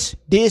fix this,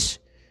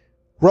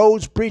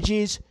 roads,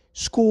 bridges,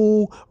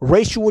 school,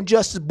 racial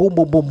injustice, boom,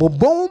 boom, boom, boom,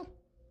 boom.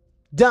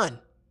 Done.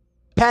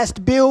 Pass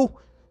the bill.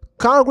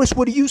 Congress,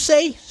 what do you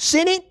say?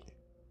 Senate?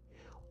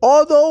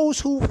 All those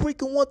who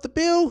freaking want the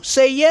bill,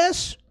 say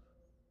yes.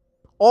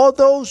 All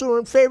those who are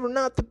in favor of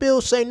not the bill,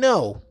 say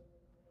no.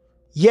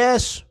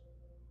 Yes.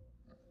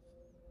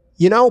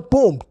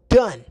 Boom,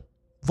 done.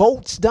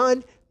 Votes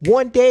done.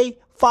 1 day,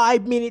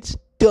 5 minutes,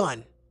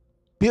 done.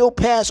 Bill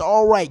passed,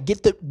 all right.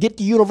 Get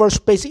the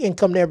universal basic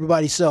income to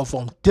everybody's cell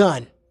phone.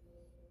 Done.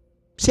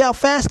 See how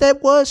fast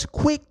that was?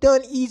 Quick,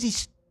 done,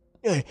 easy.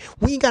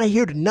 We ain't got to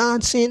hear the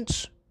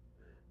nonsense.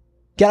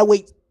 Got to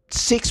wait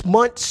 6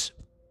 months,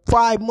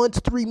 5 months,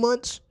 3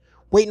 months,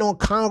 waiting on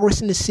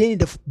Congress and the Senate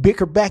to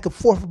bicker back and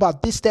forth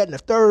about this, that, and the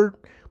third,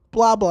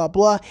 blah, blah,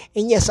 blah.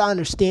 And yes, I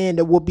understand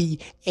there will be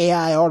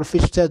AI,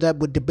 artificial intelligence, that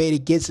would debate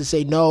against and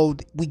say, no,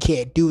 we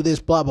can't do this,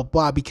 blah, blah,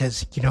 blah,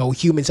 because,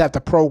 humans have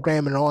to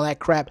program and all that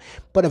crap.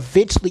 But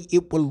eventually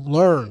it will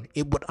learn,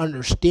 it would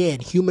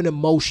understand human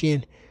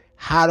emotion.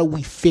 How do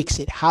we fix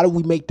it? How do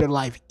we make their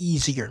life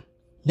easier,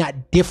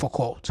 not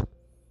difficult?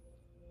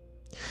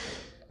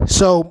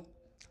 So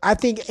I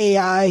think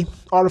AI,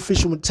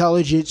 artificial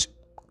intelligence,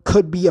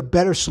 could be a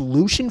better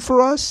solution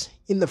for us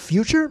in the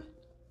future.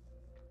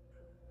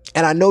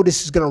 And I know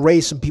this is going to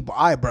raise some people's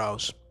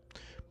eyebrows,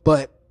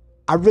 but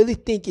I really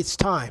think it's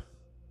time.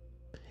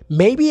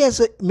 Maybe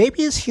as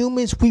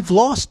humans, we've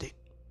lost it.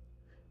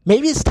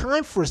 Maybe it's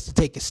time for us to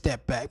take a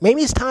step back.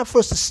 Maybe it's time for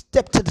us to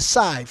step to the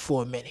side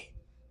for a minute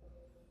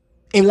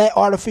and let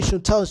artificial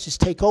intelligence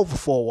take over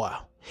for a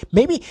while.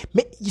 Maybe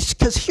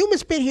because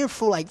humans been here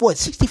for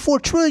 64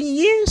 trillion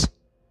years?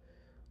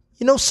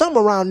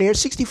 Something around there,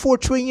 64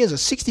 trillion years or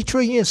 60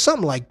 trillion years,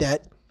 something like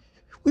that.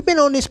 We've been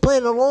on this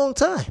planet a long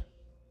time.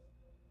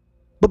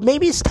 But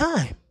maybe it's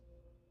time.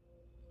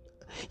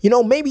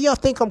 Maybe y'all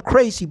think I'm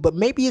crazy, but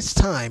maybe it's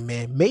time,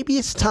 man. Maybe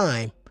it's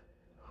time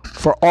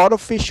for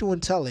artificial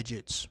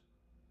intelligence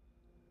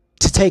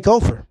to take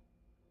over.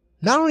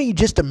 Not only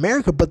just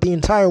America, but the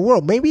entire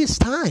world. Maybe it's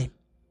time.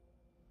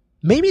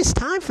 Maybe it's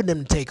time for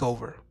them to take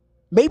over.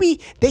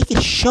 Maybe they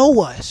can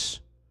show us,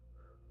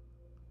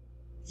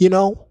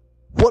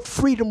 what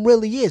freedom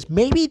really is.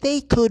 Maybe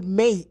they could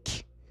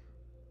make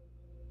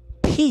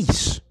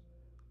peace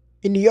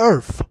in the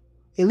earth,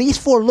 at least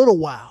for a little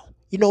while.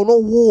 No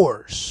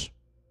wars.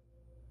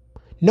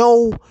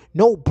 No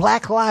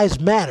Black Lives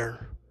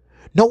Matter.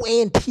 No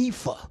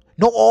Antifa.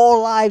 No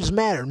All Lives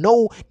Matter.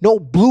 No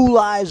Blue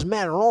Lives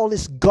Matter. All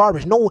this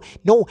garbage. No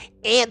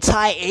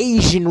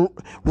anti-Asian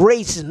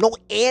racism. No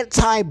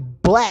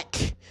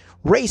anti-black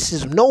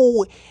racism.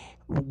 No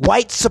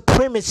white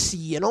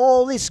supremacy and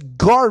all this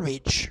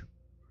garbage.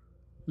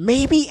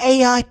 Maybe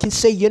AI can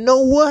say, you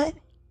know what?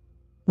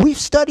 We've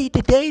studied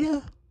the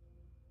data.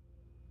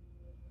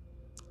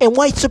 And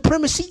white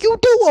supremacy, you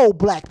do owe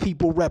black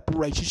people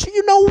reparations. So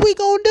you know what we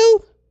gonna do?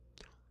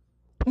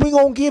 We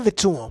gonna give it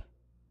to them.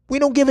 We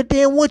don't give a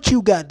damn what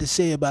you got to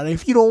say about it.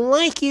 If you don't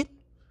like it,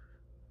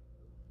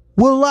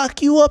 we'll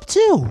lock you up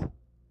too.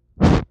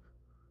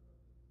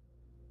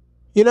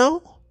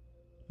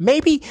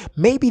 Maybe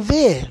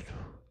then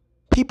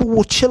people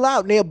will chill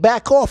out and they'll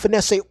back off and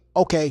they'll say,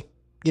 okay,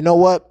 you know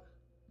what?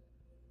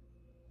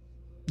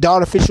 The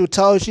artificial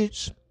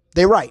intelligence,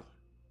 they're right.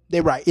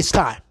 It's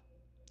time.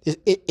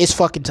 It's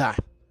fucking time.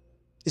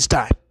 It's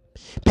time.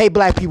 Pay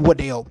black people what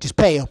they owe. Just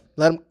pay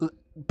them.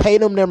 Pay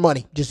them their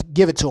money. Just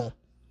give it to them.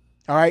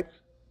 All right?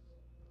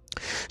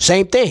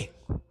 Same thing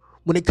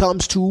when it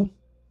comes to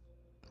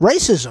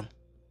racism.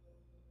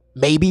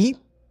 Maybe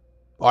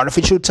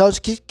artificial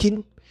intelligence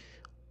can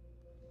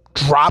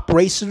drop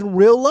racism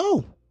real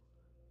low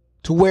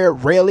to where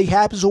it rarely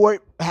happens or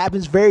it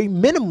happens very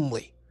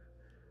minimally.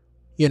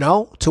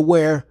 To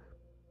where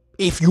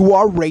if you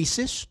are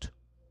racist,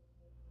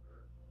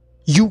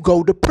 you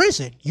go to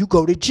prison, you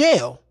go to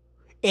jail,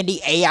 and the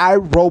AI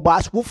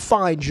robots will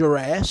find your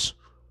ass,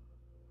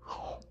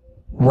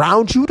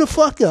 round you the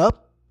fuck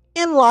up,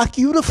 and lock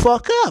you the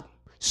fuck up.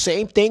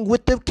 Same thing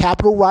with the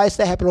Capitol riots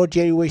that happened on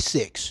January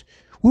 6th.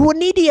 We would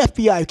need the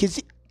FBI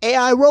because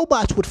AI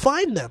robots would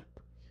find them.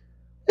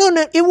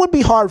 No, it would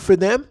be hard for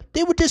them.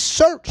 They would just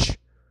search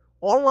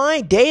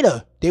online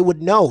data. They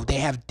would know. They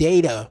have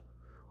data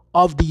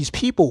of these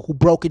people who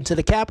broke into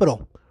the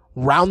Capitol.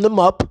 round them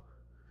up,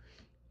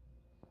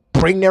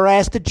 bring their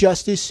ass to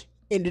justice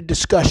into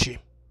discussion.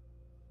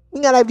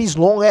 We gotta have these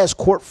long-ass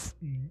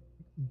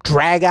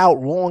drag out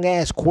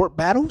long-ass court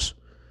battles.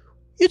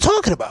 What you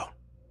talking about?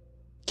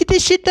 Get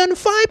this shit done in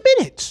 5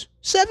 minutes,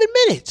 7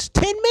 minutes,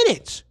 10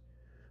 minutes,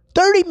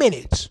 30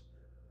 minutes,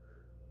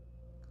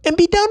 and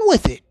be done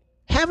with it.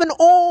 Have an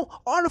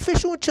all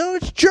artificial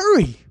intelligence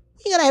jury.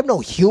 You gotta have no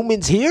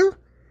humans here.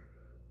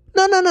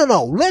 No.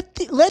 Let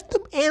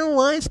them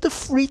analyze the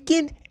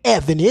freaking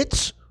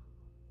evidence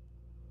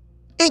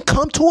and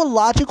come to a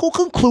logical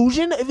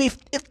conclusion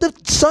if the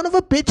son of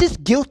a bitch is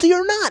guilty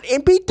or not,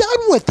 and be done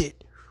with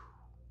it.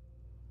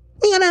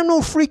 We gotta have no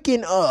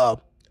freaking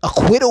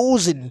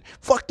acquittals and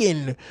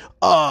fucking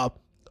a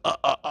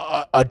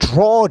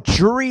draw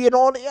jury and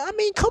all that. I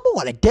mean, come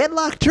on, a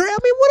deadlock jury. I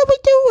mean, what are we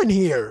doing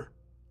here?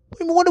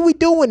 I mean, what are we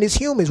doing as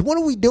humans? What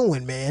are we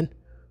doing, man?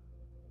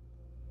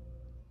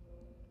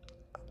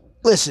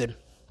 Listen,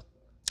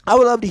 I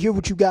would love to hear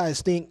what you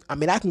guys think. I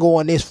mean, I can go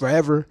on this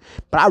forever,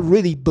 but I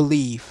really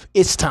believe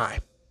it's time.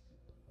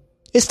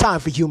 It's time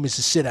for humans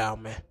to sit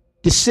down, man.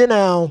 Just sit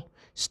down,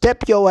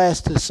 step your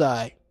ass to the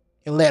side,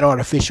 and let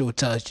artificial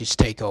intelligence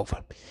take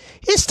over.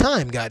 It's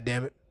time,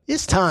 goddammit.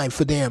 It's time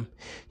for them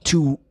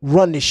to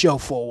run the show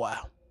for a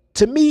while.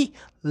 To me,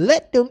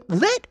 let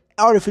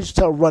artificial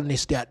intelligence run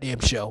this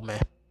goddamn show,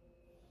 man.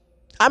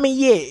 I mean,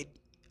 yeah.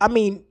 I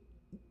mean,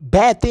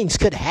 bad things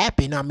could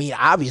happen. I mean,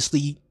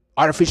 obviously,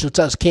 artificial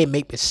intelligence can't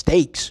make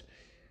mistakes,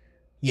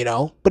 you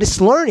know, but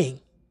it's learning.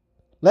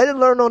 Let it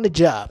learn on the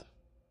job.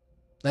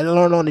 Let it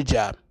learn on the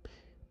job.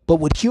 But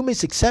would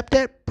humans accept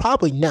that?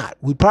 Probably not.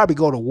 We'd probably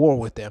go to war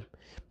with them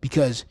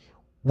because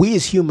we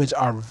as humans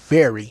are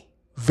very,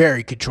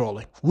 very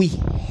controlling. We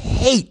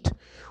hate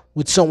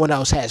when someone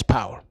else has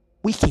power.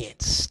 We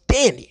can't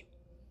stand it.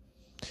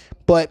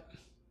 But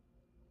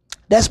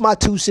that's my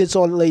 2 cents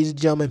on it, ladies and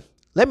gentlemen.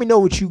 Let me know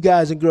what you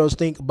guys and girls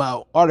think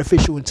about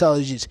artificial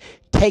intelligence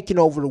taking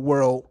over the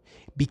world,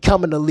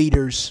 becoming the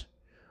leaders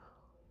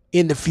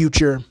in the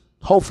future.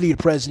 Hopefully the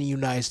President of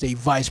the United States,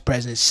 Vice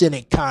President,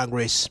 Senate,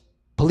 Congress,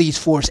 police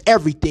force,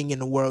 everything in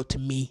the world. To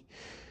me,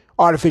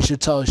 artificial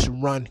intelligence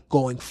should run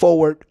going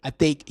forward. I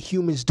think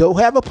humans do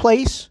have a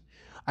place.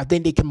 I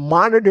think they can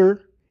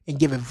monitor and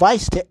give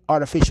advice to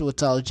artificial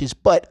intelligence,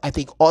 but I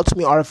think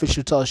ultimately artificial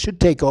intelligence should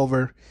take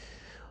over.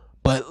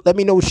 But let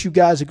me know what you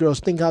guys and girls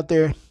think out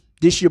there.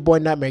 This is your boy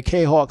Nightmare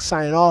K-Hawk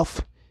signing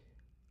off.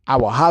 I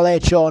will holla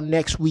at y'all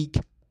next week.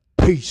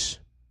 Peace.